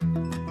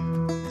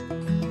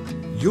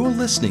You're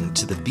listening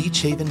to the Beach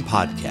Haven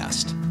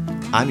Podcast.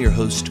 I'm your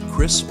host,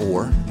 Chris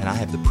Orr, and I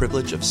have the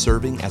privilege of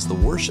serving as the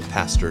worship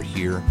pastor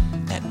here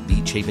at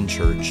Beach Haven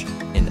Church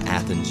in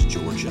Athens,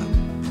 Georgia.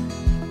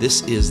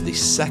 This is the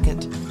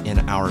second in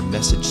our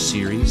message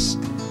series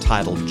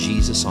titled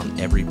Jesus on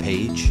Every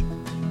Page.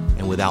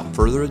 And without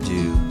further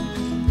ado,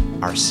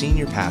 our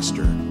senior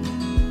pastor,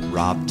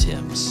 Rob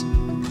Timms.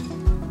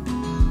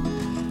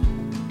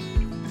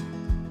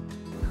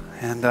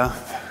 And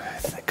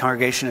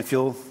congregation, if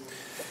you'll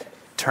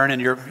turn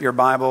in your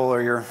Bible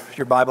or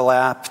your Bible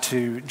app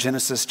to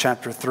Genesis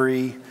chapter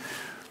 3,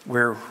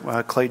 where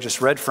Clay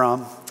just read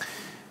from,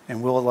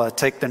 and we'll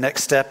take the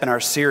next step in our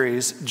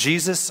series,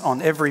 Jesus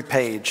on Every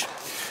Page.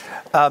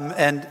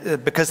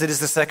 And because it is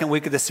the second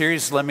week of the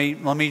series, let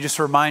me just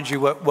remind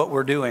you what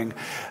we're doing.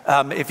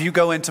 If you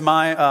go into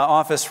my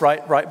office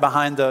right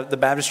behind the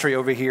baptistry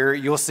over here,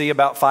 you'll see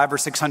about 500 or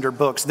 600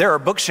 books. There are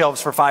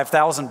bookshelves for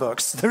 5,000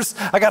 books.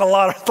 I got a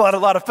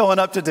lot of filling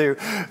up to do,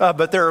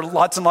 but there are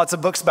lots and lots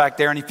of books back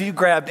there. And if you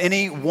grabbed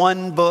any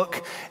one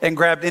book and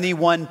grabbed any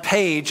one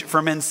page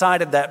from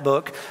inside of that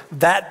book,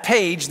 that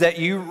page that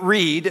you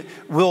read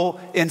will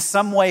in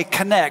some way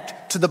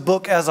connect to the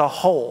book as a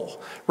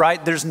whole.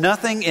 Right? There's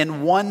nothing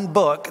in one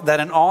book that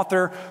an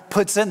author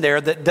puts in there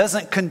that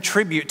doesn't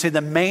contribute to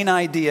the main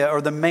idea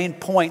or the main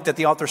point that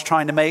the author's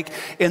trying to make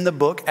in the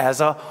book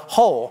as a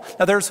whole.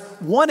 Now, there's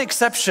one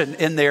exception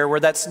in there where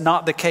that's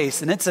not the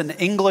case, and it's an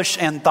English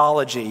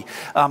anthology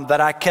that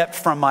I kept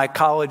from my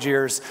college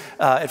years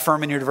at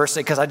Furman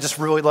University because I just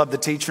really loved the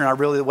teacher and I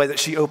really the way that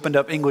she opened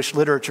up English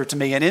literature to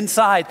me. And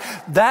inside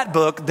that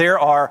book, there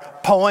are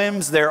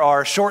poems, there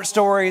are short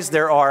stories,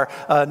 there are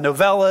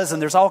novellas, and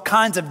there's all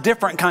kinds of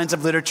different kinds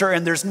of literature,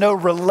 and there's no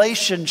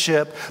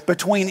relationship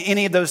between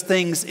any of those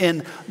things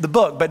in the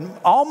book. But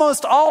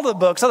almost all the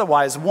books,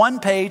 otherwise, one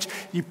page,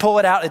 you pull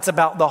it out, it's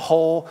about the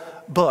whole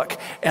book.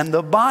 And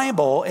the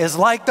Bible is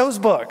like those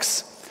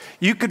books.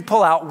 You could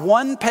pull out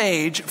one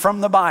page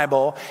from the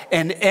Bible,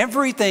 and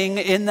everything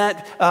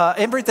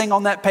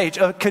on that page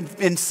could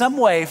in some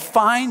way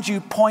find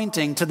you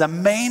pointing to the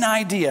main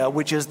idea,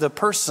 which is the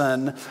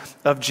person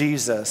of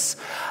Jesus.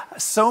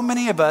 So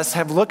many of us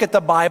have looked at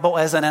the Bible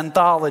as an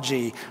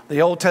anthology.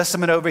 The Old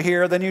Testament over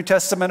here, the New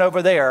Testament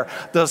over there.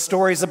 The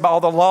stories about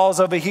all the laws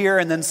over here,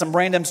 and then some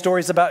random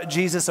stories about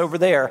Jesus over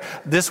there.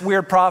 This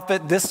weird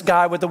prophet, this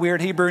guy with the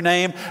weird Hebrew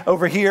name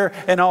over here,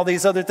 and all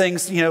these other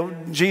things,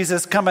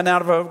 Jesus coming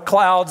out of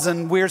clouds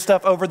and weird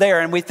stuff over there.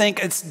 And we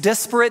think it's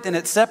disparate and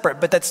it's separate,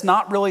 but that's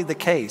not really the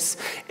case.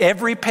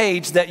 Every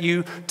page that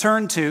you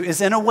turn to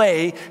is in a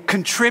way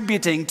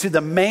contributing to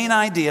the main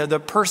idea, the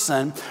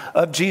person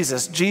of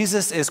Jesus.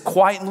 Jesus is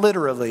quite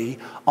literally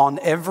on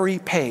every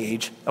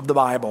page of the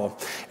Bible.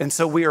 And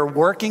so we are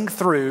working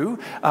through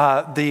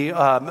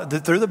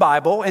the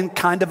Bible in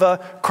kind of a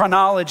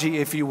chronology,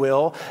 if you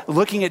will,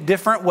 looking at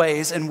different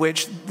ways in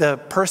which the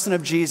person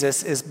of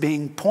Jesus is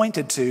being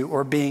pointed to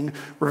or being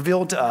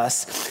revealed to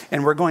us.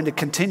 And we're going to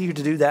continue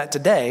to do that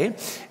today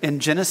in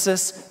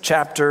Genesis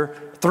chapter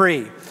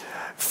 3.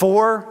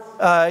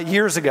 4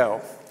 years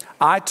ago,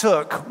 I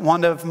took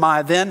one of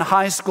my then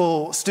high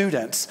school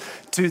students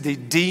to the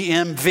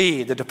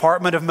DMV, the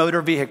Department of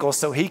Motor Vehicles,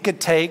 so he could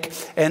take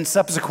and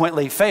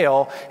subsequently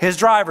fail his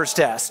driver's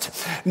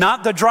test.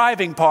 Not the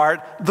driving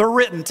part, the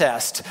written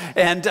test.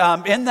 And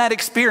in that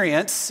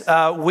experience,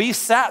 we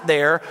sat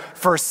there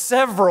for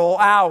several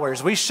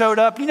hours. We showed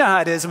up, you know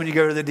how it is when you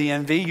go to the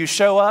DMV. You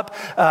show up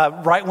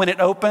right when it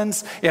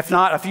opens, if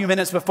not a few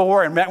minutes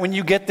before, and when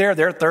you get there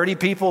are 30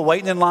 people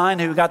waiting in line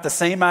who got the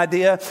same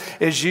idea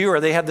as you, or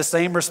they have the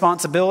same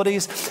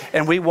responsibilities.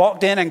 And we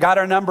walked in and got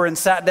our number and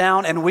sat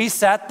down, and we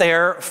sat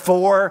there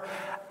for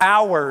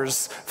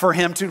hours for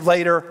him to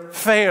later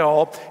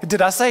fail.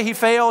 Did I say he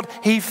failed?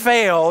 He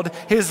failed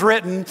his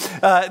written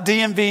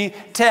DMV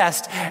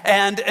test.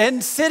 And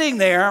in sitting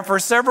there for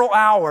several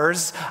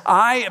hours,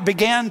 I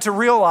began to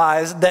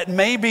realize that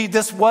maybe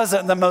this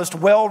wasn't the most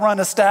well-run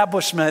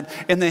establishment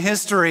in the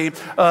history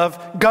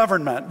of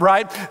government,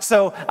 right?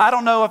 So I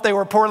don't know if they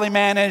were poorly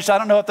managed. I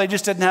don't know if they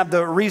just didn't have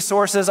the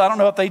resources. I don't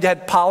know if they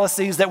had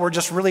policies that were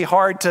just really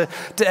hard to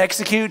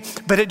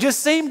execute. But it just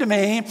seemed to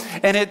me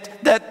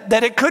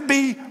that it could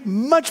be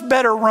much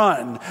better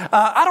run.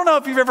 I don't know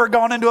if you've ever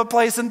gone into a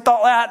place and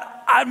thought that.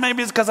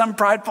 Maybe it's because I'm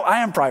prideful.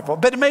 I am prideful.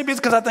 But maybe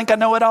it's because I think I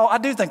know it all. I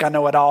do think I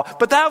know it all.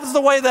 But that was the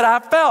way that I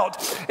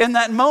felt in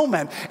that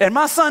moment. And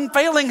my son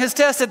failing his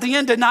test at the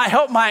end did not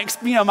help my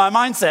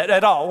mindset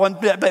at all. One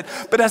bit.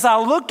 But as I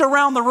looked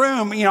around the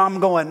room,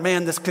 I'm going,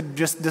 man, this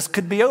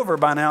could be over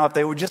by now if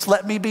they would just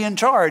let me be in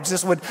charge.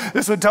 This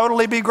would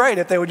totally be great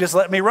if they would just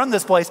let me run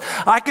this place.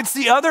 I could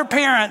see other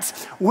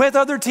parents with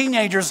other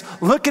teenagers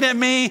looking at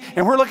me,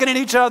 and we're looking at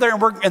each other,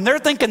 and they're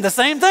thinking the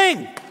same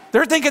thing.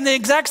 They're thinking the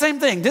exact same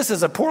thing. This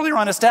is a poorly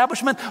run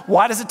establishment.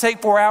 Why does it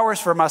take 4 hours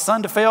for my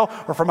son to fail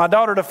or for my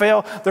daughter to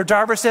fail their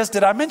driver's test?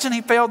 Did I mention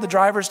he failed the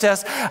driver's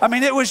test? I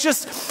mean, it was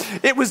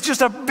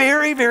just a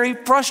very, very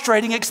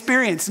frustrating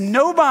experience.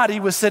 Nobody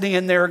was sitting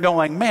in there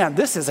going, man,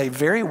 this is a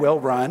very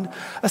well-run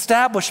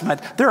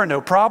establishment. There are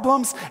no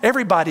problems.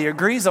 Everybody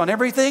agrees on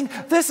everything.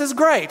 This is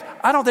great.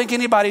 I don't think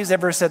anybody's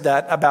ever said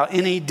that about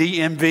any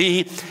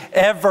DMV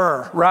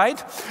ever,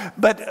 right?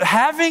 But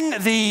having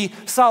the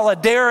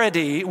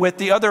solidarity with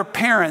the other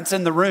parents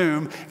in the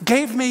room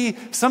gave me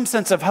some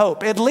sense of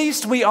hope. At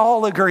least we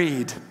all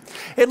agreed.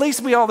 At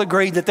least we all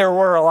agreed that there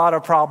were a lot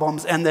of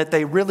problems and that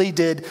they really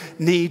did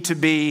need to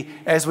be,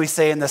 as we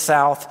say in the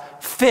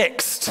South,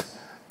 fixed.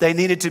 They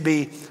needed to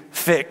be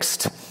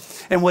fixed.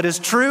 And what is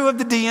true of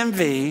the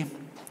DMV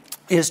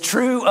is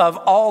true of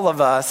all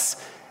of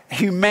us,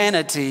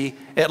 humanity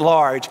at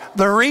large.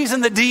 The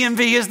reason the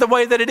DMV is the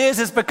way that it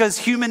is because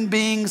human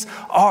beings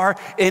are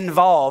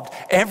involved.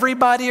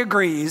 Everybody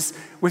agrees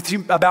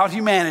about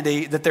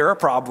humanity that there are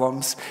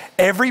problems.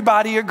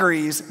 Everybody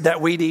agrees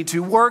that we need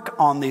to work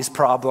on these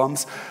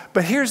problems.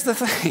 But here's the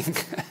thing.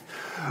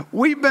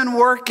 We've been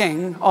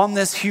working on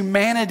this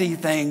humanity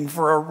thing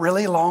for a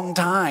really long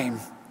time.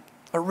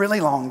 And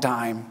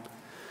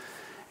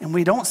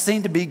we don't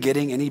seem to be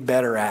getting any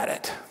better at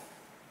it.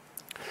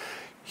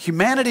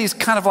 Humanity is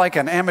kind of like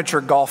an amateur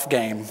golf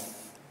game,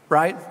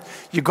 right?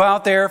 You go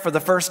out there for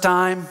the first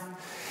time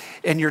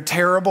and you're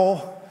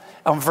terrible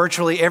on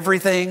virtually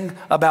everything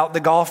about the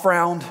golf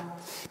round.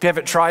 If you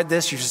haven't tried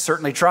this, you should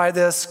certainly try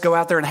this. Go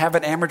out there and have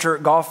an amateur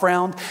golf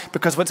round,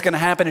 because what's going to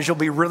happen is you'll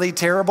be really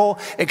terrible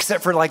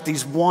except for like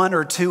these 1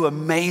 or 2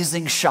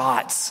 amazing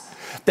shots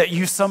that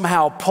you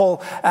somehow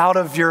pull out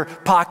of your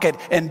pocket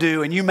and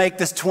you make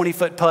this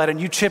 20-foot putt and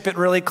you chip it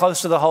really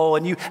close to the hole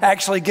and you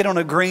actually get on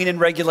a green in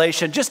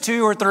regulation just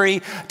 2 or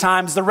 3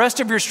 times. The rest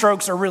of your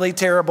strokes are really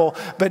terrible,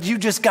 but you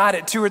just got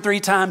it 2 or 3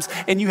 times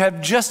and you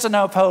have just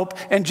enough hope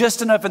and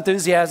just enough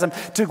enthusiasm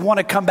to want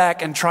to come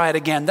back and try it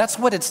again. That's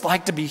what it's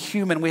like to be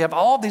human. We have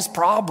all these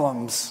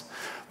problems.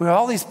 We have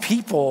all these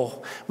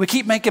people. We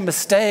keep making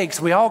mistakes.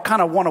 We all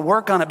kind of want to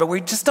work on it, but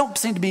we just don't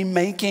seem to be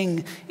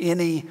making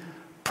any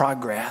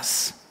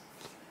progress.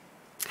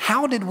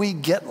 How did we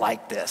get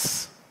like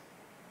this?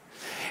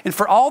 And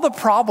for all the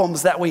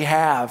problems that we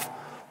have,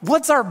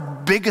 what's our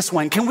biggest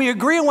one? Can we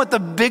agree on what the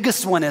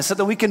biggest one is so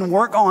that we can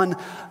work on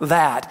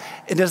that?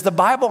 And does the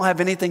Bible have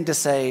anything to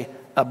say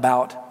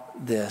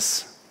about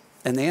this?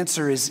 And the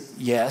answer is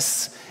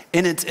yes,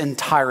 in its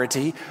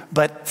entirety,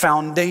 but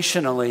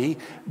foundationally,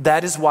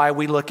 that is why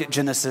we look at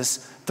Genesis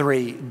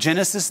 3.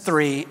 Genesis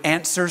 3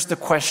 answers the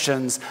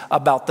questions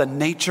about the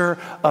nature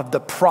of the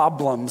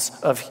problems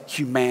of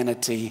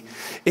humanity.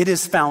 It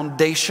is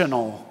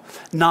foundational,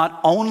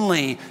 not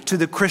only to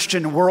the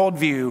Christian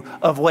worldview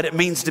of what it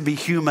means to be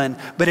human,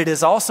 but it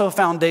is also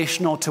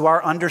foundational to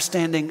our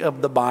understanding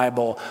of the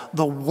Bible.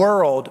 The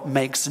world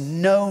makes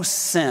no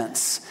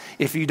sense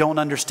if you don't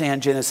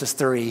understand Genesis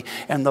 3,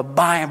 and the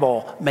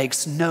Bible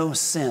makes no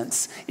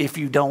sense if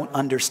you don't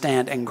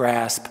understand and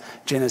grasp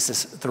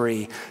Genesis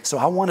 3. So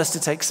I want us to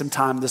take some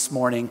time this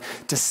morning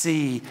to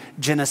see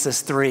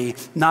Genesis 3,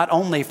 not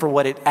only for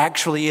what it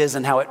actually is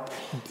and how it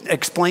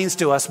explains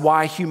to us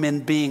why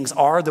human beings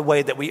are the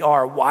way that we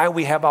are, why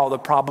we have all the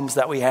problems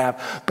that we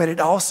have, but it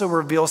also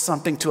reveals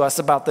something to us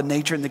about the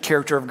nature and the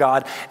character of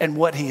God and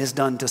what he has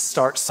done to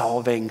start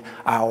solving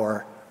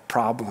our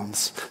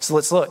problems. So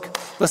let's look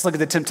at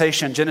the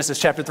temptation. Genesis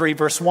chapter 3,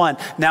 verse 1.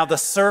 Now the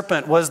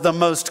serpent was the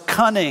most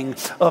cunning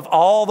of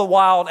all the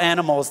wild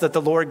animals that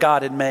the Lord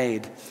God had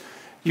made.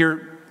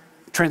 Your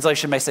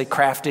translation may say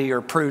crafty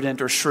or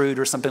prudent or shrewd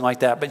or something like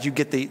that, but you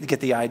get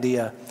the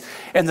idea.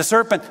 And the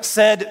serpent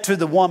said to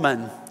the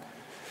woman,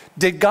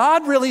 "Did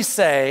God really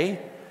say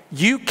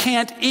you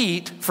can't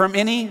eat from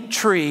any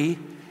tree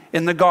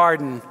in the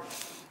garden?"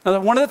 Now,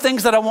 one of the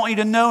things that I want you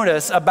to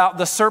notice about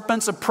the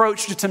serpent's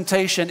approach to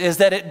temptation is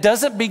that it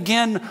doesn't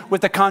begin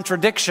with a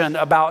contradiction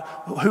about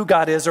who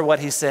God is or what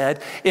he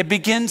said. It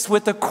begins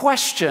with a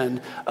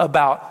question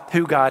about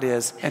who God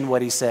is and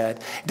what he said.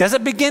 It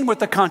doesn't begin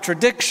with a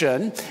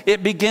contradiction.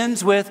 It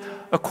begins with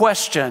a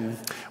question.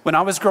 When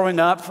I was growing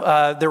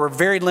up, there were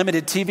very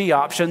limited TV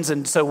options,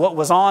 and so what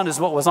was on is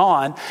what was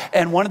on.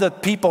 And one of the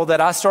people that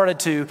I started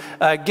to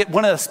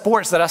one of the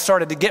sports that I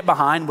started to get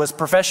behind was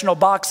professional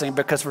boxing,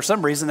 because for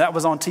some reason that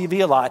was on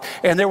TV a lot.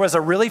 And there was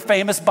a really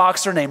famous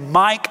boxer named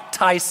Mike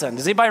Tyson.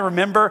 Does anybody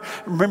remember?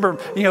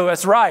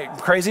 That's right,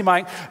 crazy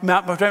Mike.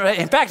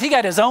 In fact, he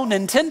got his own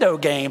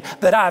Nintendo game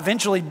that I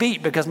eventually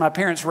beat because my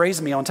parents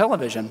raised me on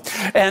television.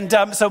 And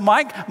so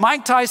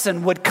Mike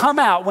Tyson would come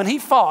out, when he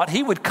fought,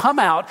 he would come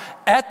out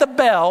at the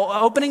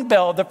opening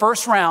bell of the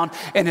first round,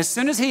 and as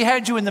soon as he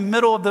had you in the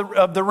middle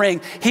of the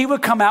ring, he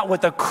would come out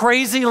with a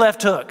crazy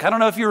left hook. I don't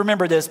know if you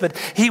remember this, but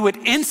he would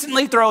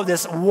instantly throw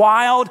this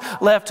wild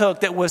left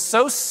hook that was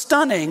so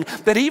stunning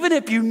that even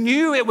if you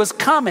knew it was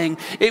coming,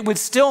 it would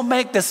still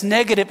make this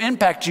negative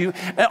impact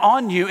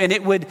on you, and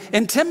it would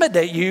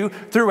intimidate you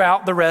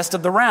throughout the rest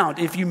of the round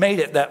if you made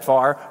it that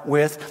far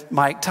with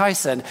Mike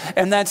Tyson.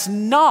 And that's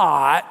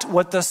not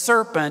what the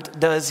serpent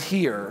does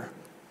here.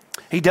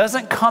 He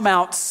doesn't come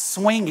out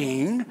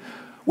swinging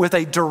with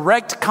a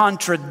direct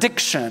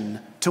contradiction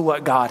to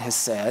what God has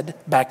said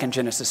back in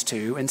Genesis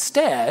 2.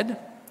 Instead,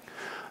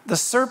 the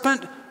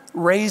serpent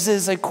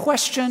raises a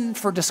question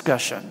for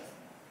discussion.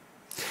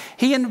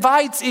 He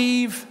invites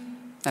Eve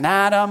and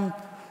Adam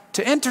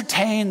to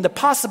entertain the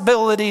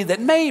possibility that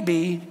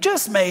maybe,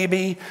 just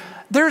maybe,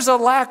 there's a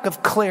lack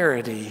of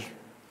clarity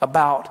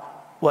about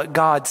what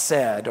God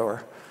said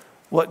or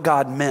what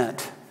God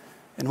meant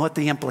and what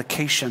the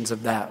implications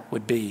of that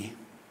would be.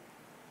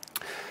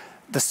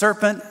 The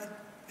serpent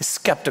is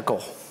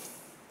skeptical.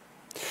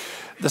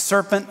 The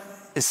serpent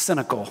is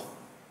cynical.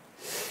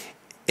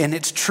 And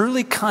it's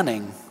truly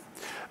cunning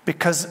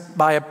because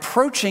by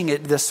approaching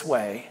it this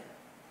way,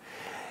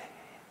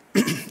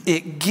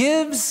 it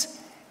gives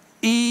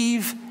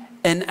Eve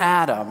and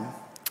Adam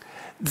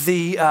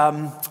the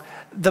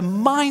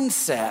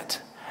mindset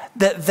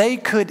that they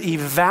could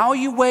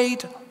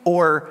evaluate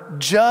or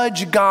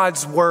judge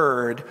God's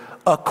word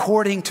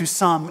according to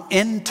some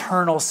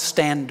internal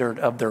standard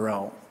of their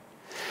own.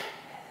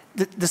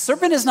 The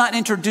serpent is not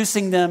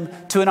introducing them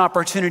to an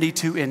opportunity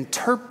to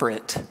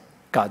interpret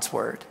God's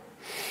word.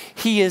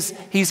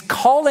 He's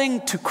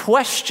calling to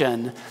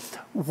question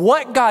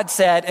what God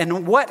said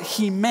and what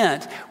he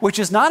meant, which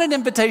is not an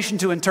invitation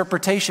to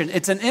interpretation,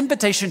 it's an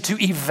invitation to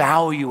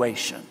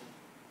evaluation.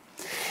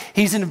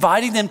 He's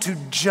inviting them to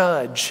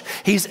judge.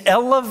 He's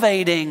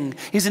inviting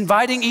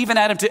Eve and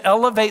Adam to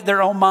elevate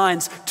their own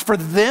minds for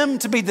them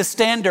to be the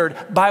standard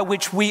by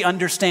which we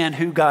understand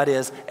who God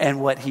is and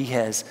what he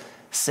has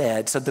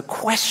said. So the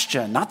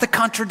question, not the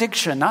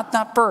contradiction,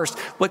 not first.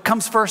 What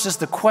comes first is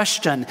the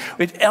question.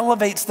 It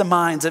elevates the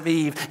minds of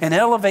Eve and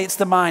elevates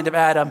the mind of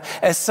Adam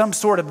as some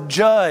sort of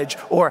judge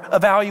or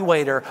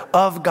evaluator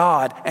of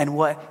God and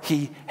what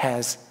he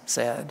has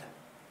said.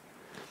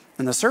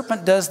 And the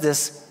serpent does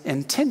this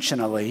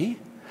intentionally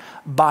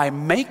by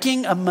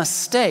making a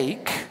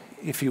mistake,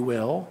 if you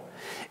will,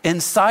 in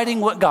citing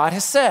what God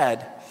has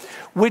said,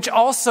 which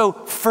also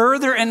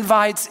further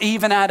invites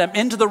Eve and Adam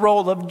into the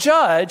role of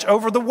judge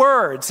over the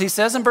words. He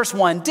says in verse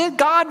 1, did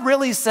God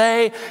really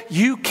say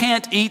you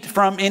can't eat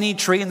from any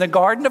tree in the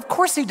garden? Of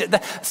course he did.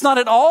 That's not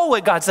at all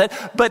what God said,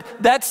 but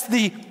that's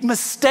the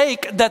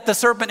mistake that the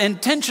serpent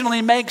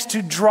intentionally makes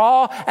to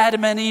draw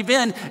Adam and Eve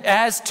in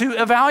as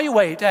to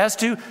evaluate, as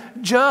to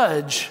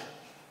judge.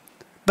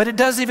 But it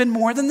does even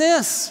more than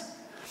this.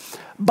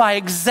 By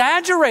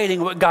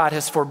exaggerating what God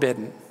has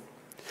forbidden,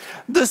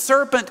 the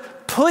serpent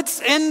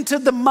puts into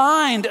the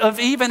mind of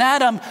Eve and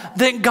Adam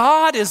that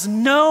God is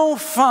no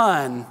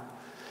fun.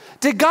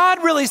 Did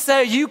God really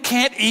say you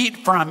can't eat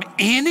from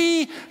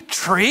any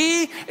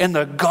tree in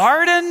the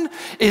garden?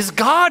 Is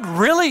God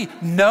really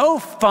no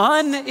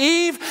fun,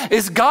 Eve?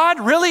 Is God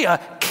really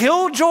a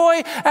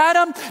killjoy,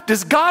 Adam?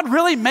 Does God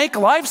really make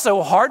life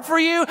so hard for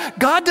you?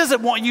 God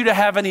doesn't want you to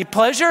have any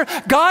pleasure.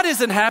 God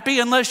isn't happy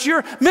unless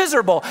you're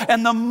miserable.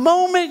 And the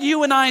moment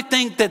you and I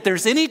think that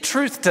there's any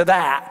truth to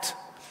that,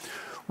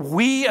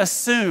 we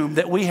assume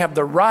that we have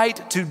the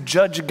right to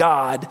judge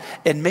God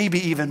and maybe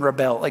even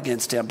rebel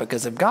against him.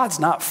 Because if God's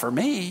not for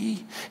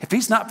me, if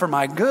he's not for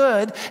my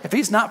good, if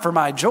he's not for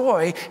my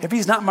joy, if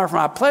he's not for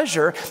my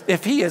pleasure,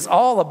 if he is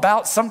all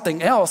about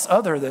something else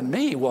other than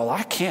me, well,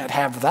 I can't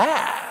have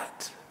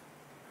that.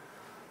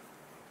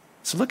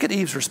 So look at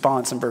Eve's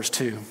response in verse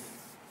 2.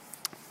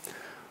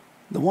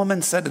 The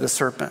woman said to the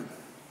serpent,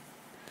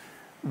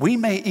 we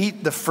may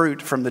eat the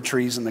fruit from the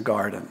trees in the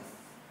garden.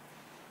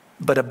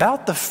 But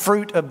about the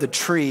fruit of the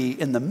tree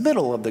in the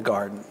middle of the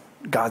garden,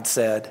 God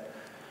said,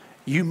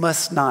 you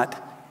must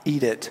not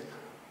eat it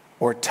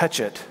or touch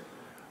it,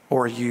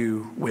 or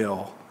you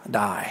will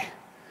die.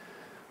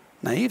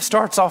 Now, Eve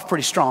starts off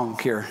pretty strong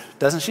here,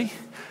 doesn't she?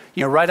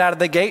 You know, right out of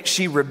the gate,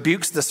 she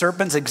rebukes the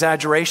serpent's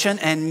exaggeration,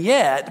 and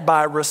yet,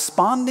 by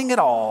responding at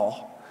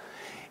all,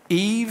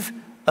 Eve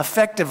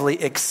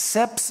effectively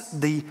accepts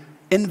the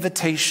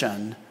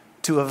invitation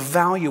to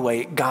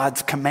evaluate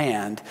God's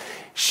command.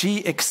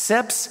 She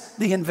accepts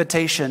the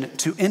invitation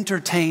to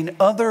entertain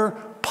other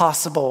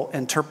possible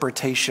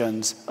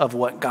interpretations of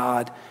what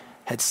God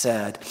had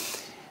said.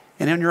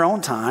 And in your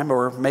own time,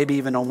 or maybe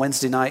even on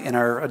Wednesday night in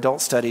our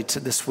adult study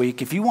this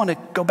week, if you want to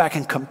go back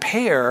and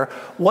compare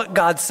what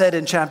God said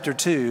in chapter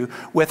 2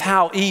 with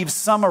how Eve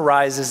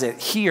summarizes it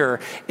here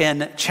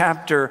in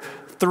chapter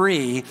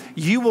 3,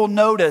 you will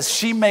notice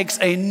she makes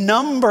a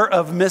number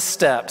of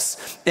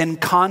missteps in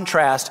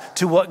contrast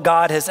to what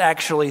God has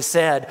actually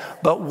said.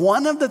 But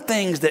one of the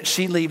things that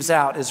she leaves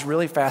out is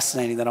really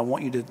fascinating that I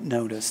want you to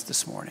notice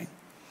this morning.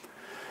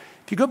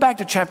 If you go back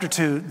to chapter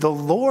 2, the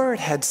Lord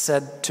had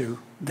said to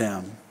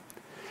them,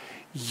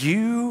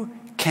 you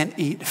can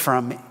eat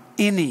from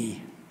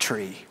any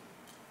tree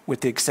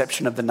with the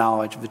exception of the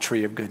knowledge of the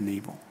tree of good and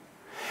evil.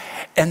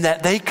 And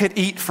that they could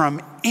eat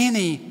from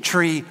any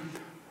tree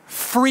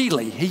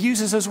freely. He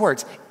uses those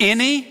words,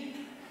 any,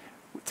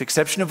 with the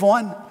exception of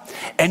one.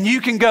 And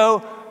you can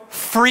go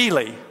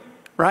freely,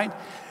 right?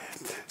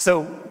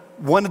 So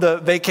one of the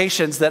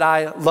vacations that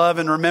I love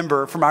and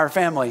remember from our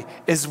family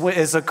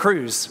is a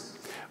cruise.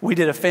 We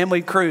did a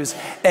family cruise,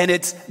 and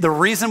it's the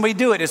reason we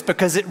do it is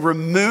because it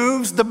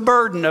removes the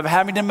burden of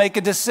having to make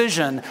a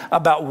decision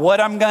about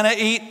what I'm going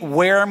to eat,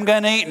 where I'm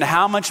going to eat, and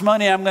how much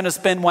money I'm going to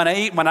spend when I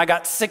eat, when I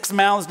got 6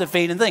 mouths to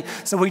feed and things.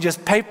 So we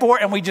just pay for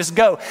it and we just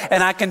go.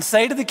 And I can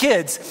say to the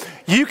kids,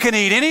 you can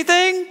eat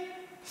anything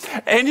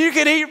and you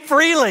can eat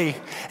freely.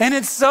 And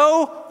it's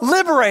so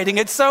liberating.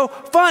 It's so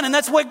fun. And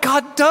that's what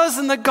God does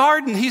in the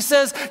garden. He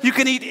says you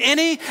can eat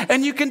any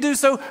and you can do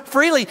so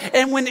freely.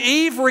 And when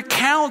Eve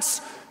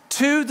recounts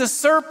to the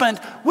serpent,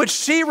 which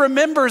she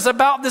remembers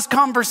about this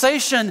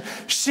conversation,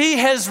 she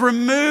has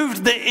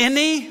removed the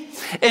any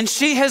and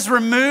she has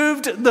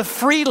removed the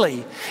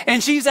freely.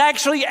 And she's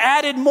actually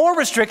added more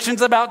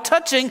restrictions about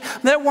touching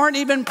that weren't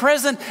even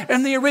present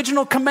in the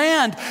original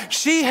command.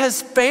 She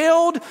has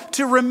failed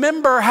to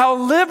remember how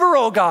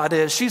liberal God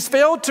is. She's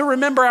failed to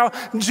remember how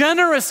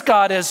generous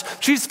God is.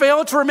 She's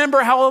failed to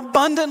remember how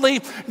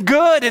abundantly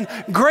good and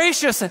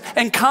gracious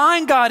and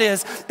kind God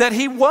is, that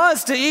he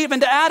was to Eve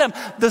and to Adam.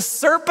 The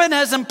serpent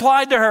has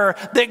implied to her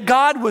that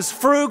God was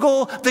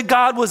frugal, that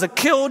God was a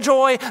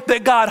killjoy,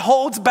 that God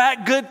holds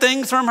back good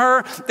things from her.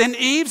 And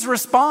Eve's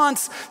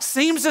response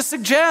seems to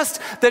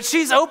suggest that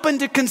she's open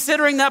to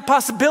considering that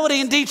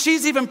possibility. Indeed,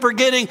 she's even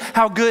forgetting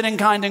how good and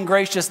kind and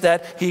gracious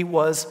that he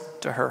was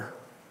to her.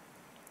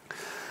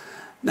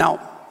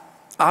 Now,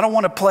 I don't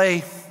want to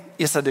play,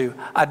 yes I do.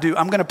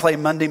 I'm going to play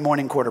Monday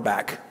morning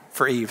quarterback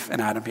for Eve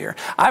and Adam here.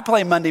 I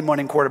play Monday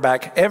morning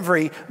quarterback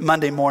every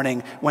Monday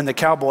morning when the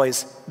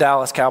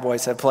Dallas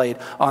Cowboys have played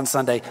on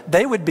Sunday.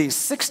 They would be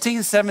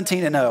 16,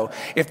 17, and 0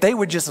 if they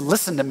would just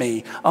listen to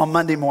me on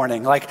Monday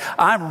morning. Like,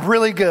 I'm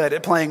really good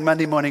at playing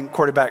Monday morning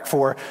quarterback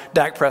for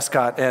Dak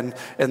Prescott and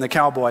the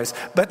Cowboys.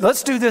 But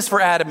let's do this for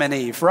Adam and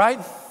Eve, right?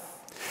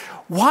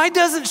 Why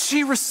doesn't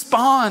she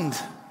respond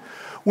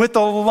with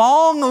a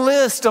long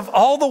list of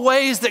all the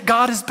ways that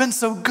God has been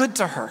so good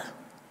to her?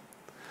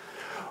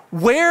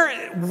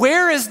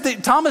 Where is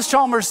Thomas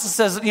Chalmers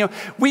says,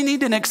 we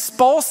need an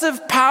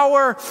expulsive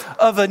power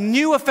of a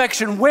new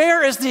affection.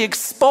 Where is the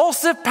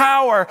expulsive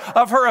power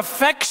of her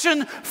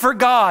affection for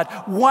God?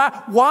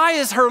 Why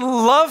is her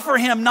love for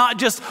him not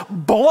just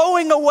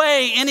blowing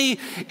away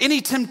any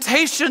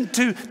temptation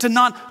to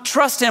not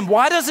trust him?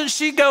 Why doesn't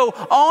she go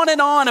on and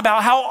on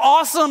about how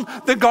awesome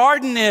the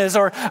garden is,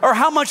 or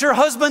how much her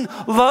husband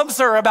loves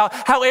her, about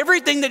how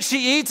everything that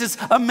she eats is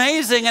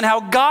amazing and how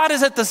God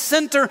is at the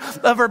center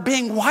of her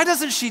being? Why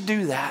doesn't she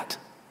do that?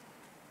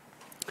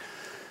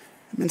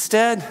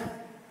 Instead,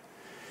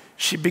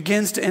 she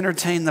begins to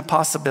entertain the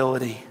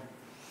possibility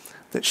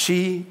that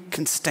she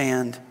can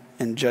stand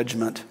in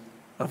judgment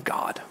of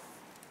God.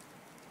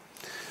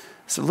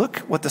 So look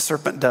what the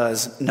serpent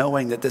does,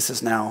 knowing that this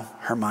is now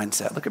her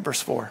mindset. Look at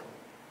verse 4.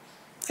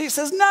 He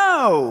says,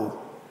 "No,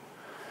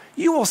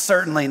 you will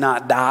certainly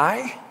not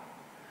die,"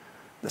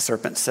 the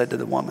serpent said to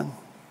the woman.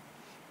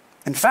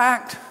 "In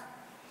fact,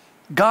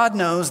 God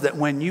knows that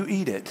when you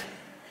eat it,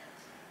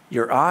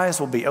 your eyes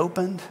will be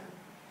opened,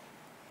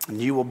 and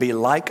you will be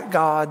like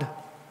God,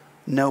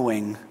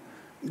 knowing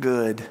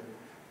good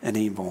and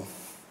evil."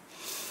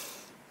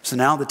 So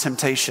now the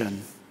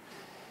temptation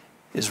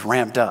is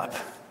ramped up.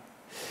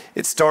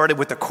 It started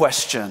with a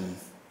question.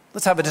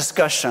 Let's have a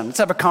discussion. Let's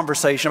have a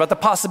conversation about the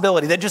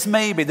possibility that just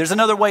maybe there's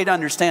another way to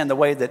understand the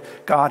way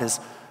that God has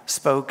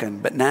spoken.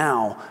 But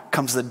now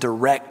comes the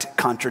direct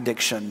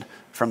contradiction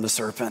from the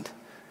serpent.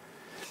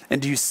 And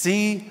do you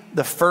see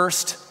the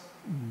first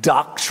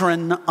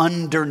doctrine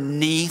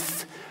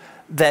underneath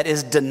that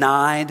is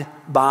denied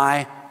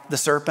by the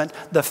serpent?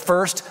 The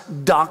first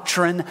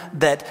doctrine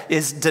that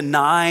is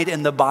denied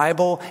in the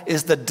Bible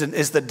is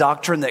the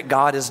doctrine that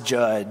God is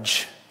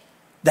judge.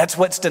 That's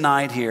what's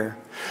denied here.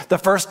 The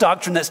first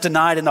doctrine that's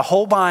denied in the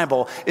whole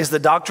Bible is the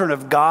doctrine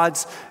of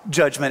God's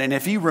judgment. And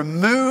if you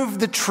remove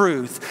the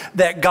truth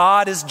that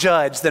God is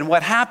judge, then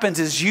what happens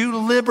is you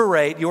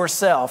liberate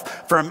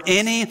yourself from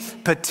any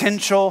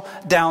potential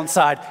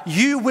downside.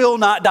 You will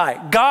not die.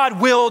 God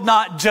will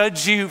not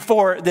judge you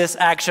for this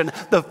action.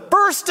 The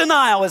first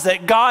denial is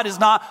that God is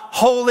not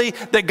holy,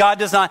 that God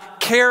does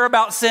not care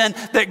about sin,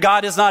 that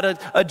God is not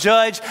a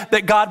judge,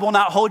 that God will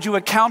not hold you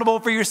accountable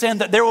for your sin,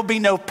 that there will be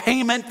no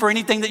payment for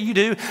anything that you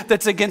do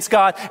that's against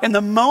God. And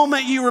the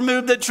moment you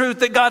remove the truth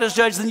that God is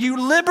judge, then you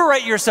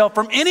liberate yourself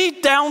from any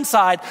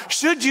downside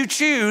should you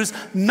choose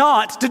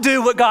not to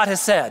do what God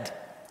has said.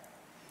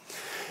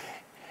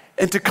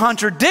 And to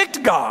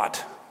contradict God,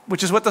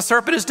 which is what the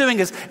serpent is doing,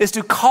 is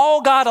to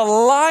call God a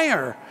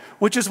liar,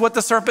 which is what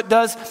the serpent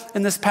does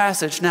in this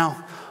passage.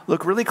 Now,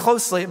 look really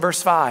closely at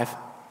verse 5.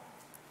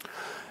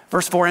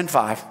 Verse 4 and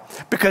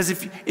 5. Because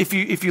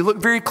if you look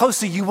very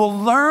closely, you will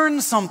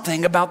learn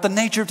something about the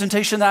nature of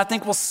temptation that I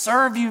think will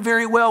serve you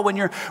very well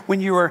when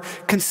you are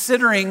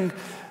considering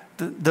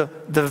the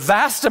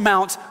vast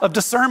amount of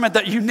discernment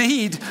that you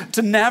need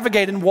to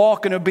navigate and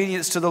walk in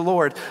obedience to the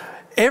Lord.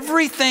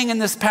 Everything in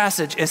this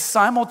passage is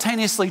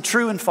simultaneously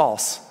true and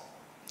false.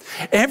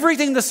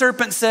 Everything the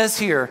serpent says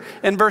here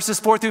in verses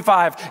 4 through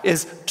 5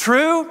 is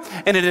true,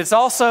 and it is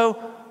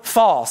also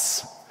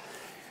false.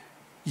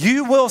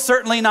 You will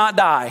certainly not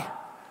die.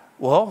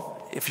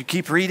 Well, if you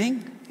keep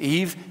reading,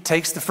 Eve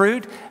takes the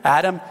fruit,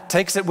 Adam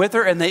takes it with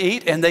her, and they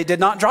eat, and they did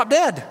not drop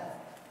dead.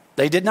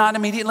 They did not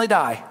immediately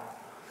die.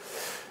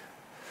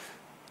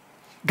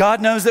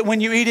 God knows that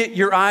when you eat it,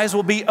 your eyes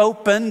will be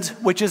opened,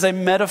 which is a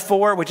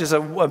metaphor, which is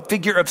a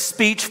figure of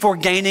speech for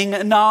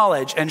gaining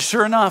knowledge. And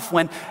sure enough,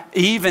 when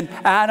Eve and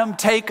Adam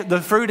take the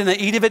fruit and they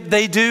eat of it,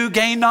 they do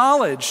gain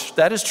knowledge.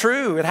 That is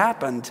true. It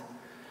happened.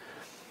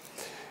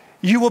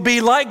 You will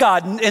be like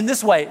God in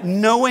this way,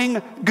 knowing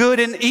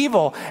good and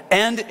evil.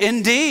 And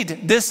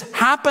indeed, this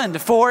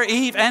happened for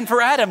Eve and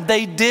for Adam.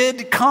 They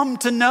did come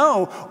to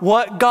know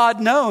what God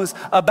knows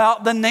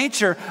about the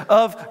nature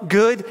of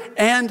good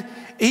and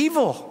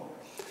evil.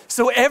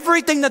 So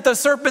everything that the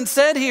serpent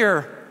said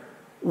here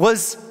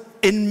was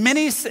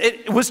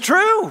it was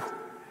true.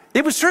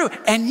 It was true.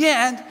 And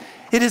yet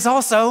it is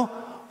also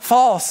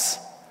false.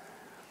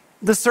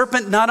 The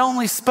serpent not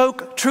only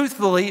spoke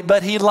truthfully,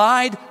 but he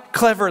lied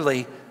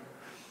cleverly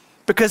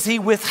because he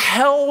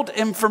withheld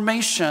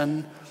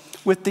information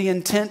with the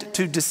intent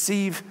to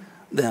deceive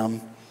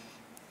them.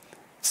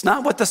 It's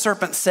not what the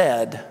serpent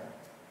said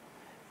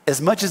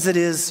as much as it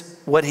is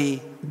what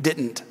he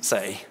didn't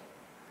say.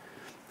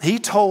 He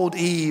told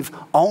Eve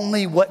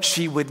only what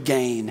she would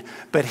gain,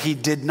 but he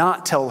did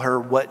not tell her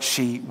what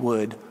she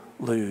would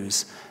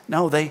lose.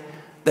 No, they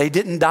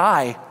didn't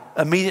die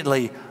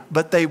immediately,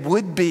 but they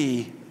would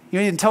be. You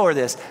didn't tell her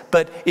this,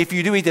 but if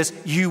you do eat this,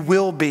 you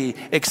will be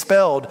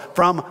expelled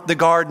from the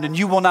garden, and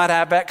you will not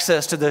have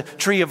access to the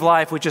tree of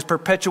life, which is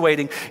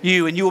perpetuating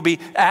you, and you will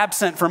be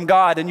absent from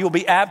God, and you will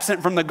be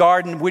absent from the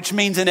garden, which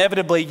means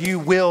inevitably you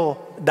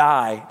will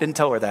die. Didn't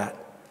tell her that.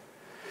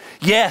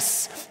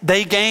 Yes,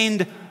 they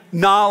gained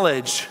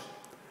knowledge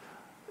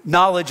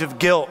of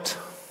guilt,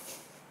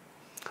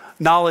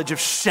 knowledge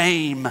of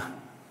shame.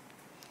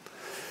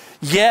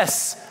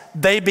 Yes,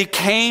 they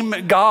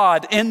became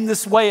God in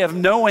this way of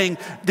knowing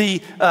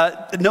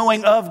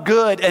knowing of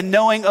good and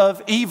knowing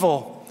of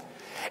evil.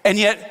 And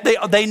yet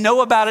they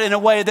know about it in a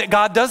way that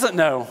God doesn't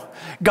know.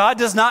 God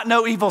does not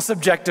know evil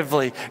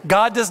subjectively.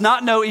 God does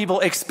not know evil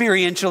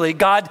experientially.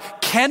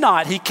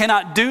 He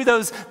cannot do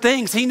those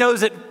things. He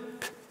knows it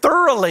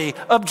thoroughly,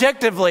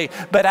 objectively.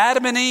 But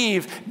Adam and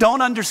Eve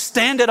don't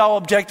understand it all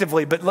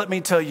objectively. But let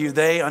me tell you,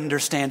 they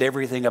understand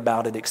everything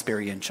about it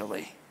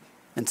experientially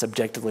and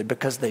subjectively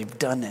because they've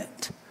done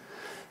it.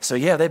 So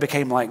yeah, they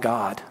became like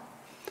God.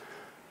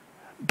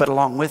 But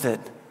along with it,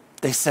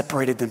 they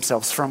separated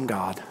themselves from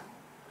God.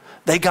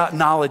 They got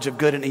knowledge of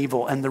good and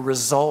evil, and the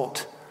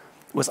result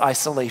was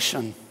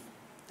isolation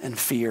and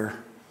fear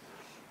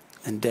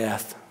and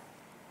death.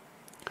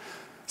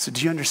 So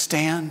do you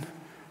understand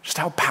just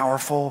how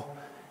powerful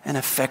and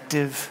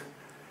effective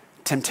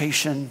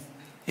temptation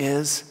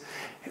is?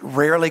 It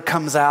rarely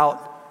comes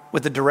out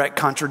with a direct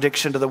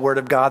contradiction to the Word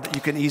of God that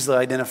you can easily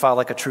identify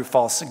like a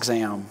true-false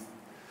exam.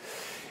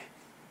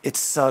 It's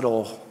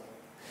subtle.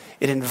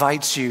 It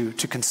invites you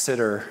to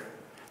consider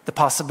the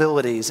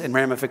possibilities and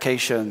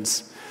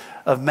ramifications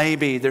of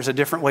maybe there's a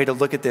different way to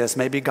look at this.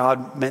 Maybe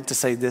God meant to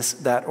say this,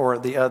 that, or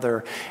the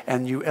other.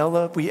 And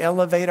we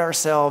elevate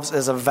ourselves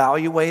as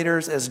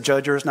evaluators, as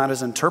judges, not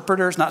as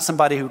interpreters, not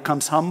somebody who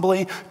comes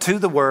humbly to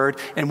the Word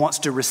and wants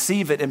to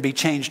receive it and be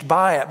changed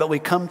by it. But we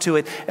come to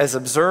it as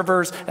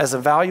observers, as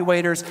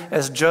evaluators,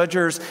 as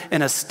judges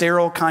in a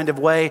sterile kind of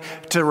way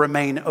to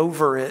remain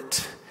over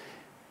it.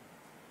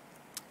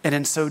 And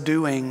in so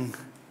doing,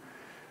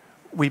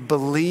 we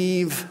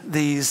believe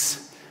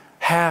these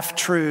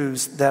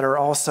half-truths that are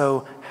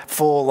also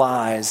full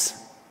lies.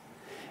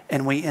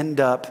 And we end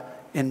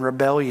up in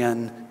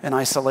rebellion and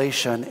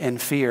isolation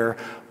and fear.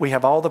 We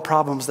have all the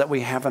problems that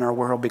we have in our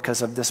world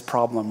because of this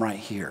problem right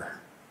here.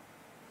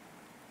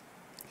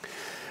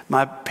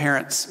 My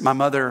parents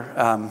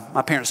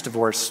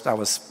divorced. I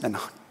was in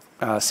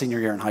senior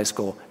year in high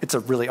school. It's a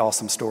really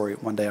awesome story.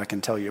 One day I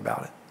can tell you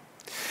about it.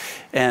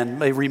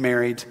 And they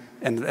remarried.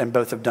 And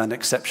both have done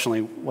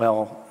exceptionally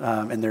well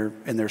in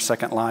their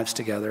second lives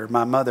together.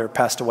 My mother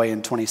passed away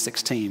in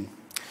 2016.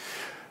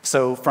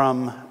 So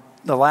from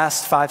the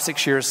last 5,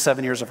 6 years,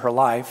 7 years of her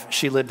life,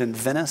 she lived in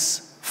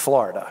Venice,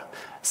 Florida.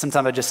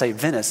 Sometimes I just say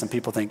Venice and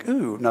people think,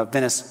 ooh, no,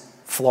 Venice,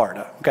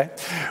 Florida, okay?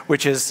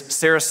 Which is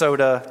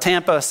Sarasota,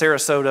 Tampa,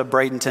 Sarasota,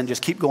 Bradenton.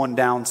 Just keep going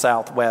down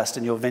southwest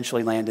and you'll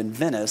eventually land in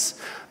Venice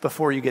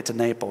before you get to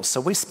Naples. So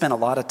we spent a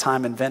lot of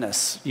time in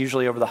Venice.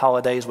 Usually over the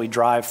holidays, we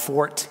drive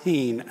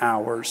 14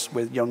 hours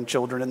with young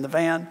children in the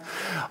van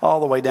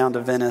all the way down to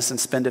Venice and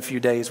spend a few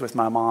days with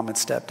my mom and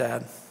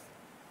stepdad.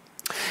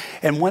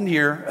 And one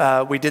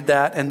year we did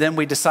that, and then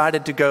we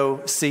decided to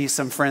go see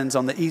some friends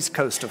on the east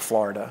coast of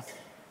Florida.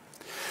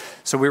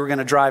 So we were going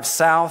to drive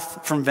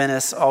south from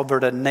Venice over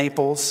to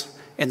Naples,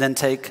 and then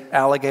take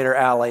Alligator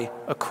Alley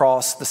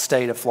across the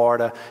state of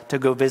Florida to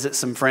go visit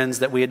some friends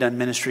that we had done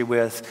ministry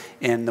with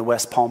in the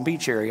West Palm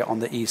Beach area on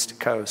the East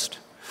Coast.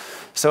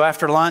 So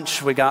after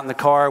lunch, we got in the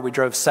car, we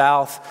drove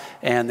south,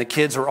 and the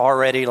kids were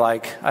already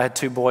I had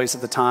 2 boys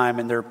at the time,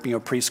 and they're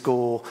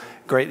preschool,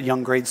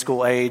 young grade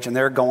school age, and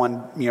they're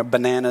going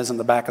bananas in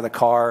the back of the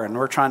car, and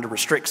we're trying to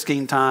restrict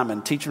screen time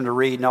and teach them to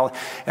read and all.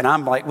 And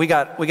I'm like, we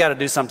got to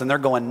do something. They're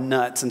going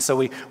nuts, and so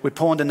we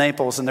pull into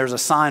Naples, and there's a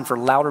sign for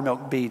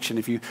Loudermilk Beach, and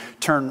if you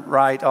turn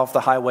right off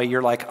the highway,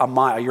 you're like a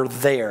mile. You're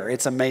there.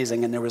 It's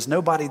amazing, and there was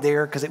nobody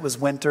there because it was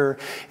winter.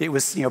 It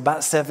was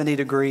about 70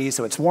 degrees,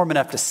 so it's warm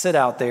enough to sit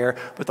out there,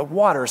 but the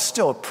water is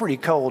still pretty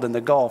cold in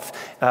the Gulf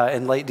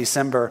in late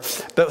December.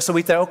 But so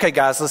we thought, okay,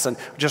 guys, listen,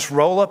 just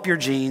roll up your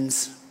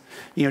jeans.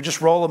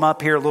 Just roll them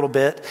up here a little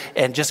bit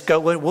and just go.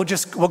 We'll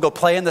go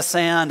play in the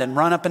sand and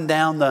run up and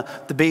down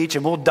the beach,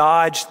 and we'll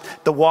dodge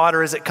the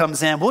water as it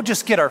comes in. We'll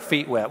just get our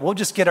feet wet. We'll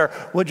just get our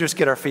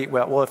feet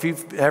wet. Well, if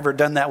you've ever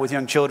done that with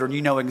young children,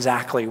 you know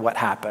exactly what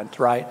happened,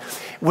 right?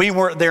 We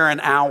weren't there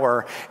an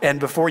hour, and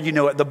before you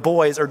know it, the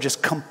boys are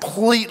just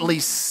completely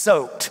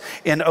soaked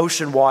in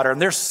ocean water, and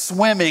they're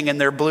swimming in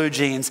their blue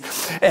jeans,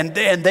 and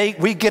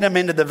we get them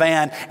into the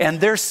van,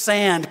 and there's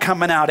sand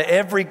coming out of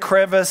every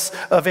crevice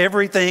of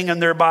everything in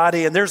their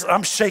body. And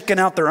I'm shaking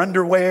out their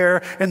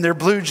underwear and their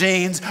blue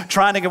jeans,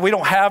 trying to get, we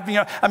don't have,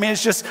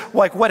 it's just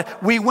like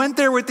what, we went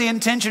there with the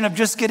intention of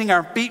just getting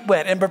our feet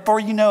wet. And before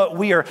you know it,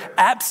 we are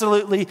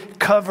absolutely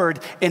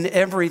covered in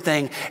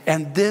everything.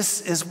 And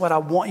this is what I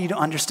want you to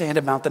understand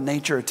about the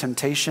nature of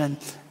temptation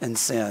and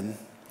sin.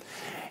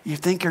 You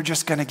think you're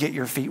just going to get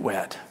your feet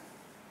wet.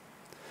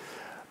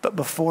 But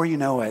before you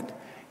know it,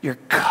 you're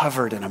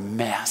covered in a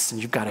mess and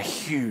you've got a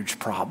huge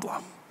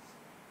problem.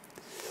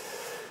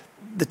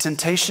 The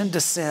temptation to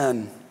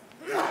sin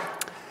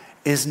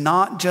is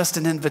not just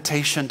an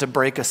invitation to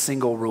break a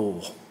single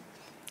rule.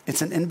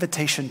 It's an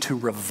invitation to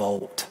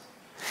revolt.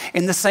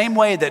 In the same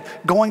way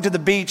that going to the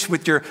beach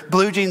with your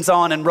blue jeans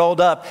on and rolled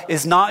up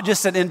is not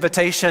just an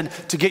invitation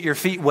to get your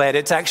feet wet.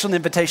 It's actually an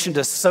invitation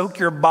to soak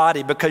your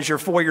body because you're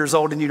 4 years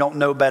old and you don't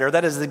know better.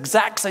 That is the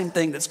exact same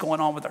thing that's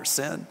going on with our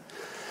sin.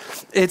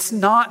 It's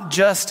not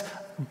just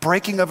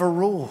breaking of a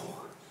rule.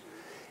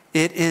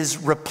 It is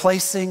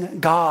replacing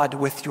God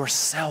with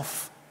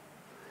yourself.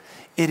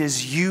 It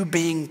is you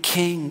being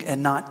king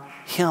and not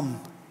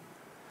him.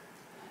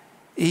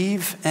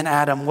 Eve and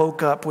Adam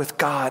woke up with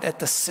God at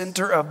the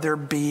center of their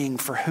being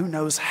for who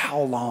knows how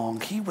long.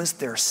 He was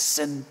their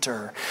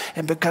center.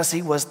 And because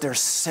he was their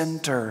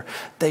center,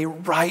 they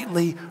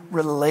rightly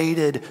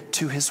related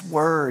to his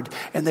word.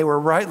 And they were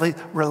rightly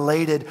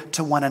related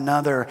to one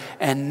another.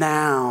 And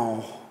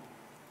now,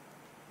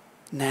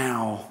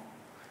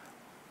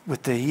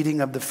 with the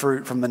eating of the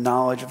fruit from the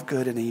knowledge of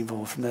good and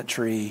evil from that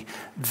tree,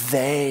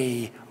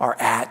 they are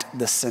at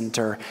the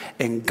center,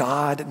 and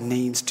God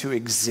needs to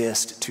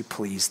exist to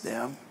please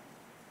them.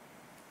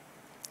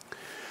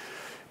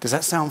 Does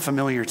that sound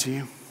familiar to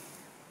you?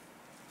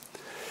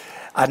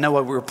 I know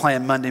we were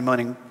playing Monday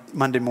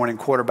morning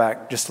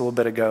quarterback just a little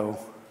bit ago,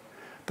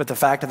 but the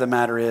fact of the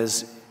matter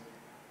is,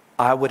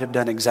 I would have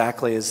done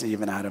exactly as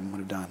Eve and Adam would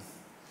have done.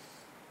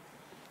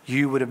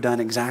 You would have done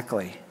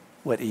exactly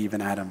what Eve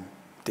and Adam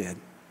did.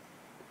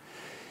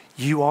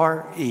 You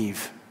are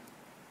Eve.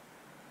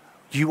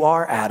 You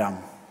are Adam.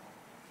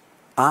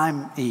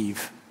 I'm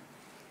Eve.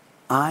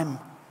 I'm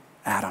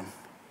Adam.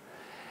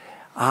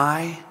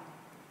 I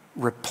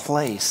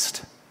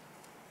replaced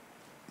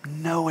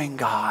knowing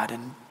God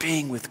and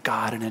being with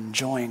God and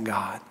enjoying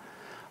God.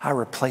 I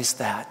replaced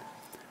that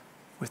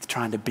with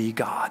trying to be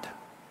God.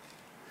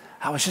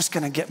 I was just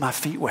going to get my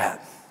feet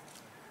wet,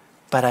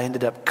 but I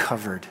ended up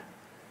covered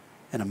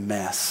in a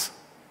mess.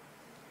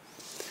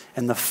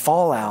 And the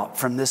fallout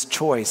from this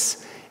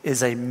choice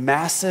is a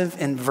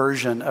massive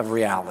inversion of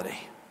reality.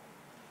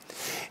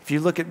 If you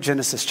look at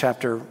Genesis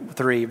chapter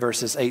 3,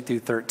 verses 8 through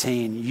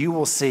 13, you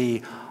will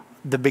see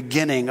the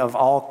beginning of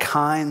all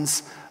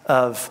kinds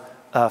of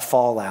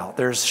fallout.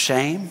 There's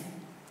shame,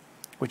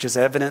 which is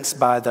evidenced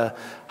by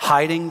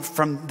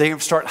they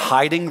start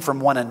hiding from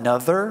one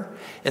another,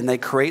 and they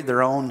create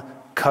their own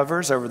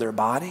covers over their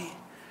body.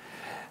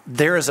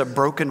 There is a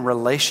broken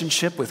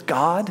relationship with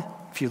God.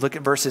 If you look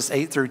at verses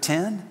 8 through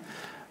 10,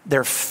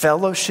 their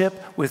fellowship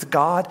with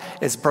God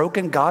is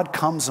broken. God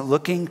comes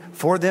looking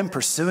for them,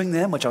 pursuing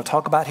them, which I'll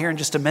talk about here in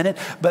just a minute.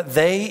 But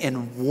they,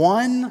 in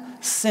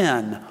one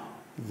sin,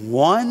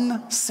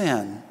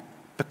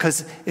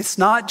 because it's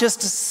not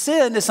just a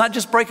sin, it's not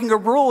just breaking a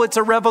rule, it's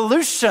a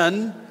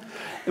revolution.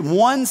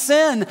 One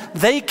sin,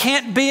 they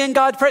can't be in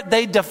God's presence.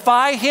 They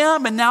defy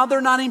him, and now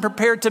they're not even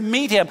prepared to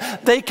meet him.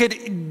 They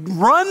could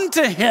run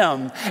to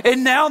him,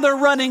 and now they're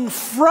running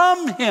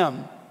from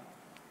him.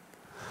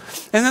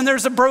 And then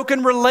there's a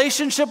broken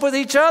relationship with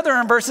each other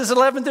in verses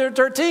 11 through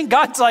 13.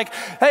 God's like,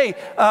 hey,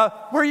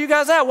 where are you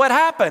guys at? What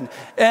happened?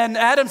 And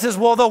Adam says,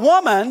 well, the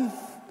woman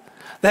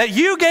that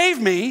you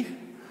gave me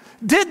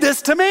did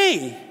this to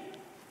me.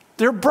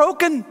 They're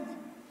broken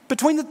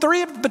between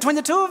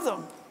the two of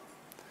them.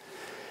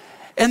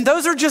 And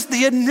those are just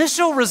the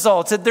initial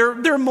results.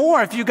 There are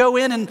more. If you go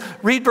in and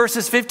read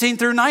verses 15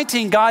 through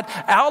 19, God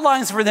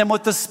outlines for them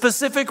what the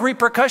specific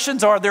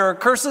repercussions are. There are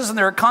curses and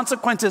there are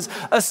consequences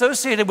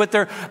associated with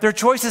their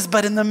choices.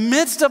 But in the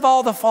midst of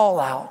all the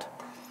fallout,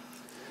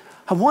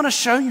 I want to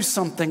show you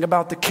something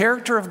about the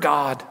character of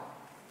God.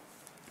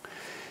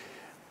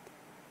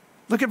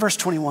 Look at verse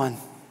 21.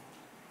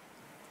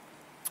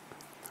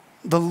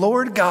 The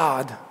Lord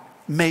God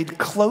made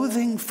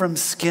clothing from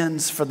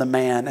skins for the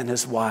man and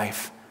his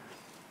wife,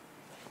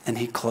 and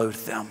he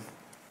clothed them.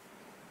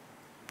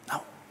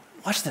 Now,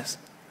 watch this.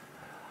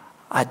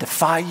 I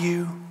defy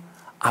you.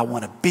 I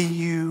want to be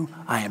you.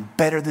 I am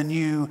better than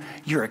you.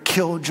 You're a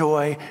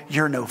killjoy.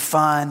 You're no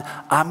fun.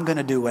 I'm going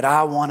to do what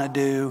I want to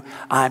do.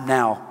 I'm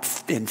now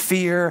in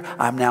fear.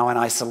 I'm now in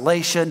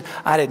isolation.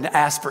 I didn't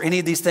ask for any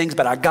of these things,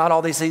 but I got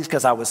all these things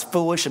because I was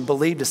foolish and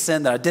believed a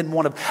sin that I didn't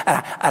want to.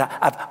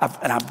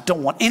 And I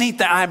don't want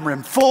anything. I'm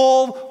in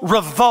full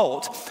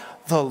revolt.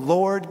 The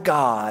Lord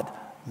God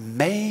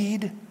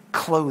made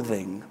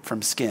clothing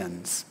from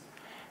skins,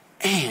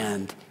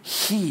 and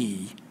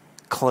he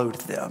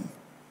clothed them.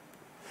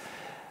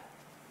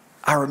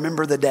 I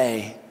remember the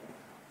day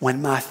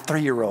when my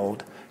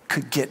 3-year-old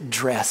could get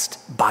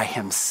dressed by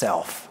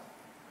himself.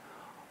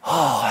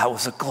 Oh, that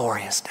was a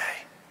glorious day.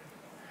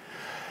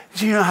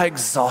 Do you know how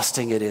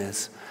exhausting it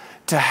is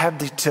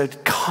to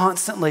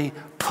constantly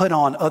put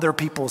on other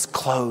people's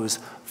clothes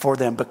for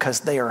them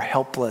because they are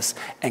helpless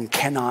and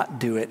cannot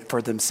do it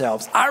for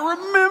themselves? I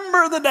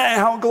remember the day,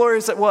 how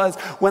glorious it was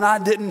when I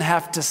didn't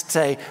have to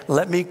say,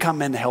 let me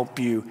come and help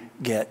you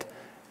get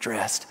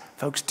dressed.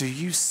 Folks, do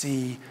you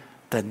see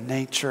the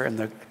nature and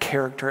the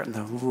character and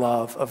the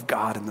love of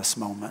God in this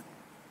moment?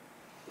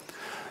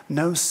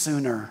 No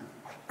sooner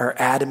are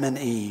Adam and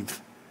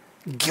Eve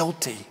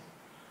guilty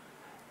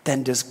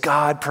than does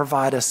God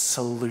provide a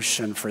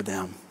solution for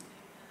them.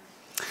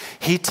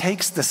 He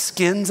takes the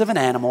skins of an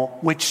animal,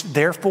 which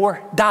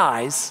therefore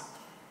dies,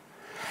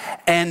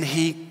 and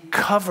he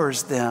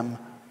covers them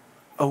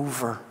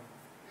over.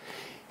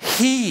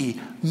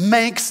 He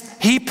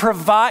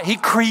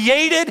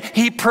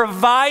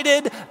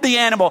provided the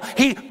animal.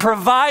 He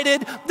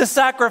provided the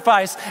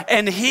sacrifice,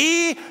 and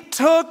he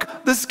took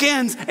the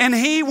skins and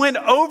he went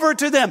over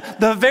to them.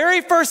 The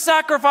very first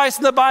sacrifice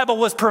in the Bible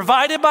was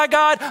provided by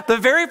God. The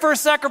very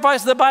first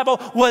sacrifice in the Bible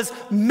was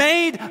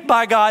made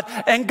by God,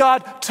 and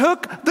God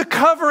took the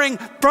covering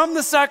from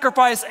the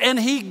sacrifice and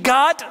he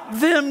got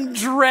them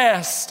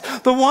dressed.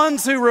 The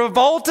ones who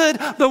revolted,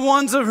 the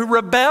ones who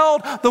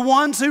rebelled, the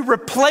ones who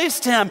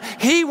replaced him,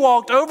 he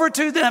walked over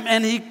to them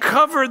and he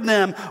covered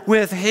them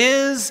with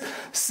his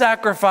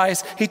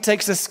sacrifice. He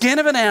takes the skin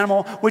of an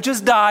animal which has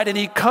died and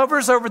he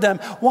covers over them.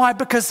 Why?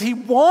 Because he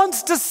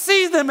wants to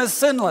see them as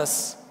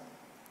sinless.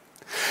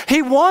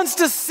 He wants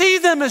to see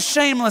them as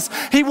shameless.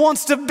 He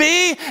wants to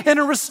be in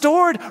a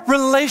restored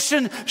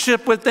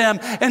relationship with them.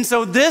 And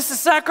so this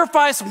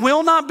sacrifice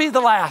will not be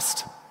the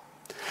last.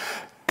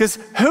 Because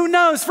who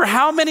knows for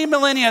how many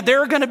millennia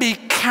there are going to be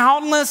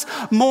countless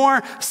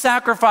more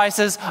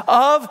sacrifices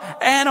of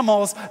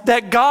animals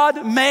that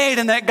God made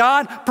and that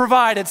God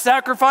provided.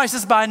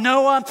 Sacrifices by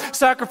Noah,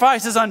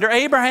 sacrifices under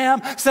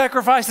Abraham,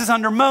 sacrifices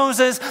under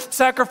Moses,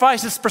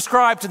 sacrifices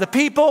prescribed to the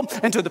people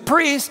and to the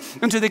priests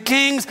and to the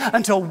kings,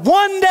 until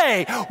one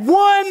day,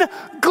 one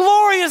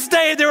glorious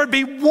day, there would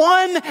be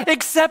one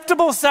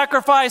acceptable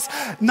sacrifice,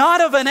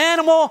 not of an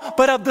animal,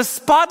 but of the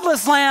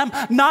spotless lamb,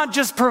 not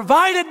just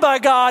provided by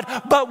God,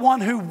 but one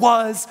who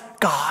was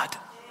God.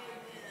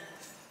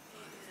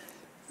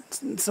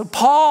 So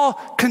Paul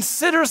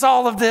considers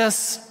all of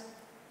this,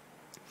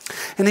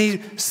 and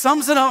he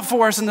sums it up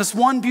for us in this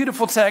one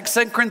beautiful text,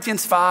 2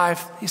 Corinthians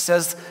 5. He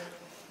says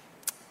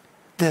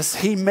this: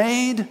 he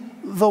made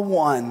the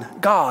one,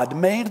 God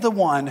made the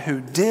one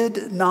who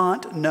did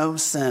not know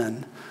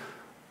sin,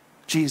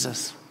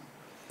 Jesus,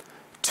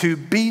 to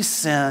be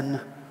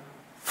sin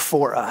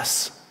for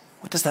us.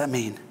 What does that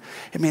mean?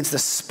 It means the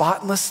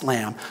spotless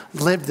lamb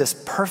lived this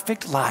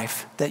perfect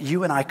life that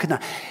you and I could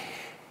not.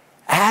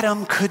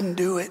 Adam couldn't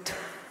do it.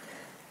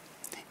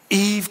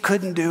 Eve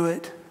couldn't do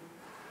it.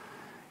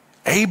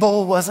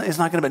 Abel is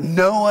not going to, but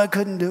Noah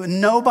couldn't do it.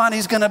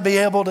 Nobody's going to be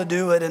able to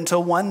do it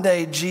until one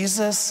day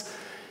Jesus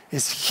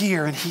is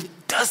here, and he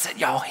does it,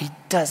 y'all. He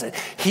does it.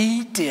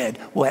 He did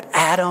what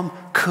Adam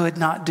could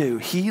not do.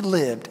 He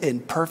lived in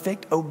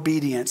perfect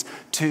obedience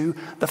to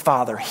the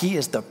Father. He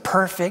is the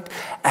perfect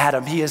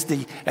Adam. He is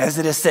the, as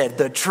it is said,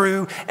 the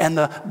true and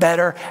the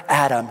better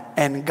Adam.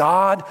 And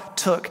God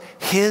took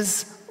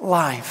his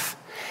life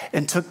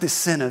and took the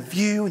sin of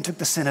you and took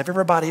the sin of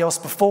everybody else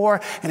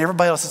before and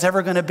everybody else that's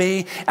ever going to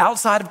be.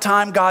 Outside of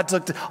time, God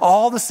took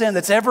all the sin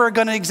that's ever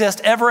going to exist,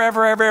 ever,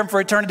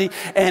 for eternity,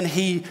 and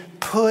he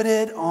put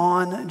it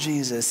on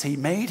Jesus. He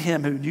made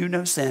him who knew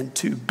no sin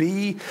to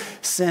be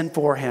sin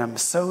for him,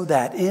 so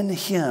that in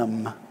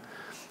him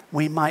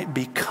we might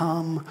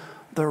become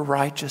the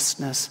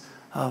righteousness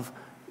of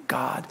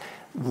God.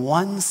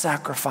 one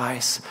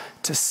sacrifice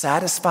to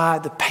satisfy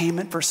the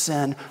payment for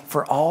sin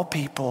for all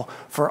people,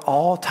 for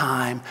all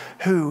time,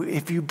 who,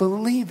 if you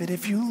believe it,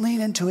 if you lean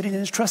into it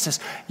and trust this,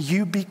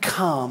 you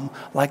become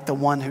like the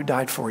one who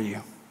died for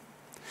you.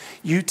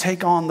 You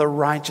take on the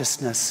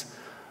righteousness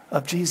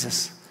of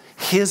Jesus.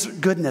 His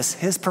goodness,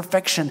 his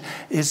perfection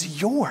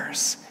is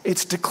yours.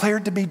 It's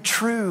declared to be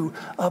true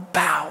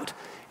about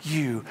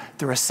you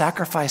through a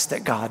sacrifice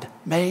that God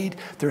made,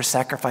 through a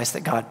sacrifice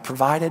that God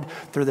provided,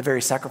 through the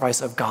very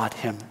sacrifice of God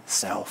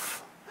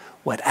himself.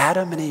 What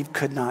Adam and Eve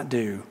could not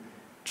do,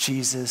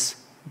 Jesus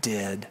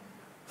did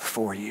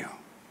for you.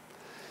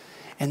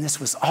 And this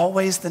was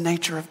always the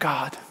nature of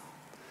God.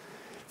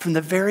 From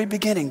the very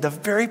beginning, the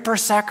very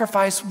first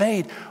sacrifice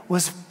made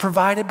was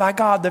provided by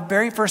God. The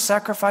very first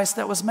sacrifice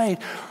that was made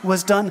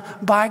was done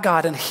by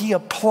God. And he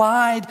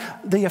applied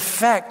the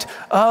effect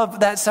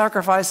of that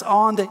sacrifice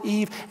on to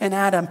Eve and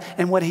Adam.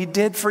 And what he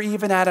did for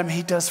Eve and Adam,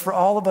 he does for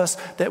all of us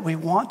that we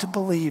want to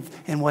believe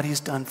in what he's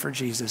done for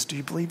Jesus. Do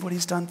you believe what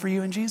he's done for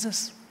you in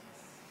Jesus?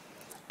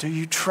 Do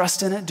you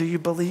trust in it? Do you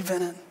believe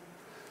in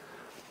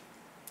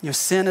it?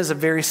 Sin is a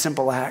very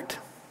simple act.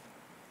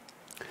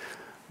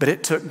 But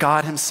it took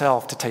God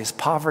himself to taste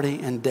poverty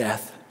and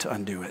death to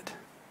undo it.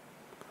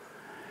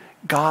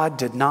 God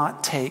did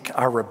not take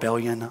our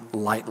rebellion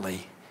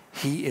lightly.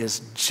 He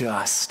is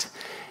just,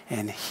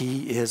 and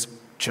he is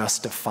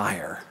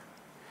justifier.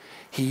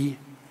 He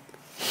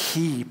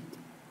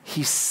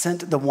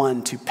sent the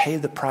one to pay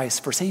the price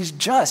for sin. He's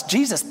just.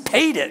 Jesus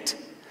paid it.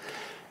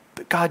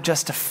 But God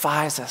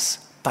justifies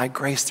us by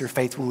grace through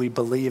faith when we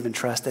believe and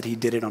trust that he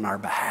did it on our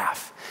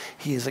behalf.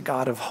 He is a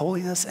God of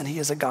holiness and he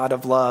is a God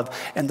of love.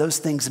 And those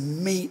things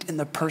meet in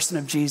the person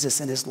of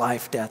Jesus in his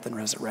life, death, and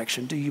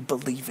resurrection. Do you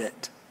believe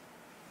it?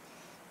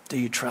 Do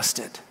you trust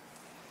it?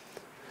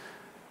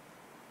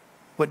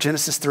 What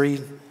Genesis 3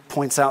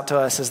 points out to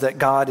us is that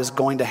God is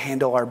going to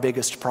handle our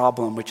biggest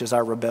problem, which is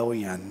our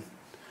rebellion.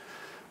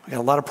 We got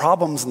a lot of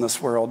problems in this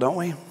world, don't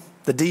we?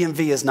 The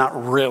DMV is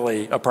not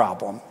really a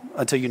problem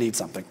until you need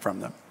something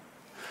from them.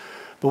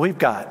 But we've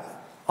got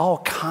all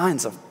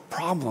kinds of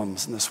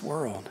problems in this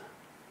world.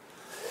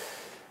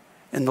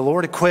 And the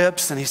Lord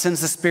equips and he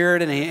sends the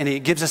Spirit and he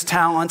gives us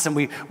talents and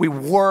we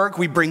work,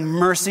 we bring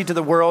mercy to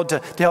the world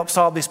to help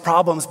solve these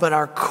problems. But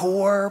our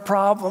core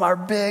problem, our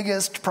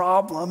biggest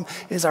problem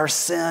is our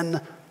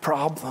sin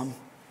problem.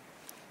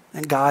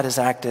 And God has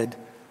acted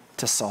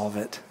to solve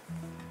it.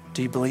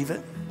 Do you believe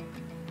it?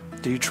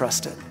 Do you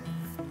trust it?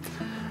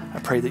 I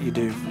pray that you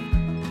do.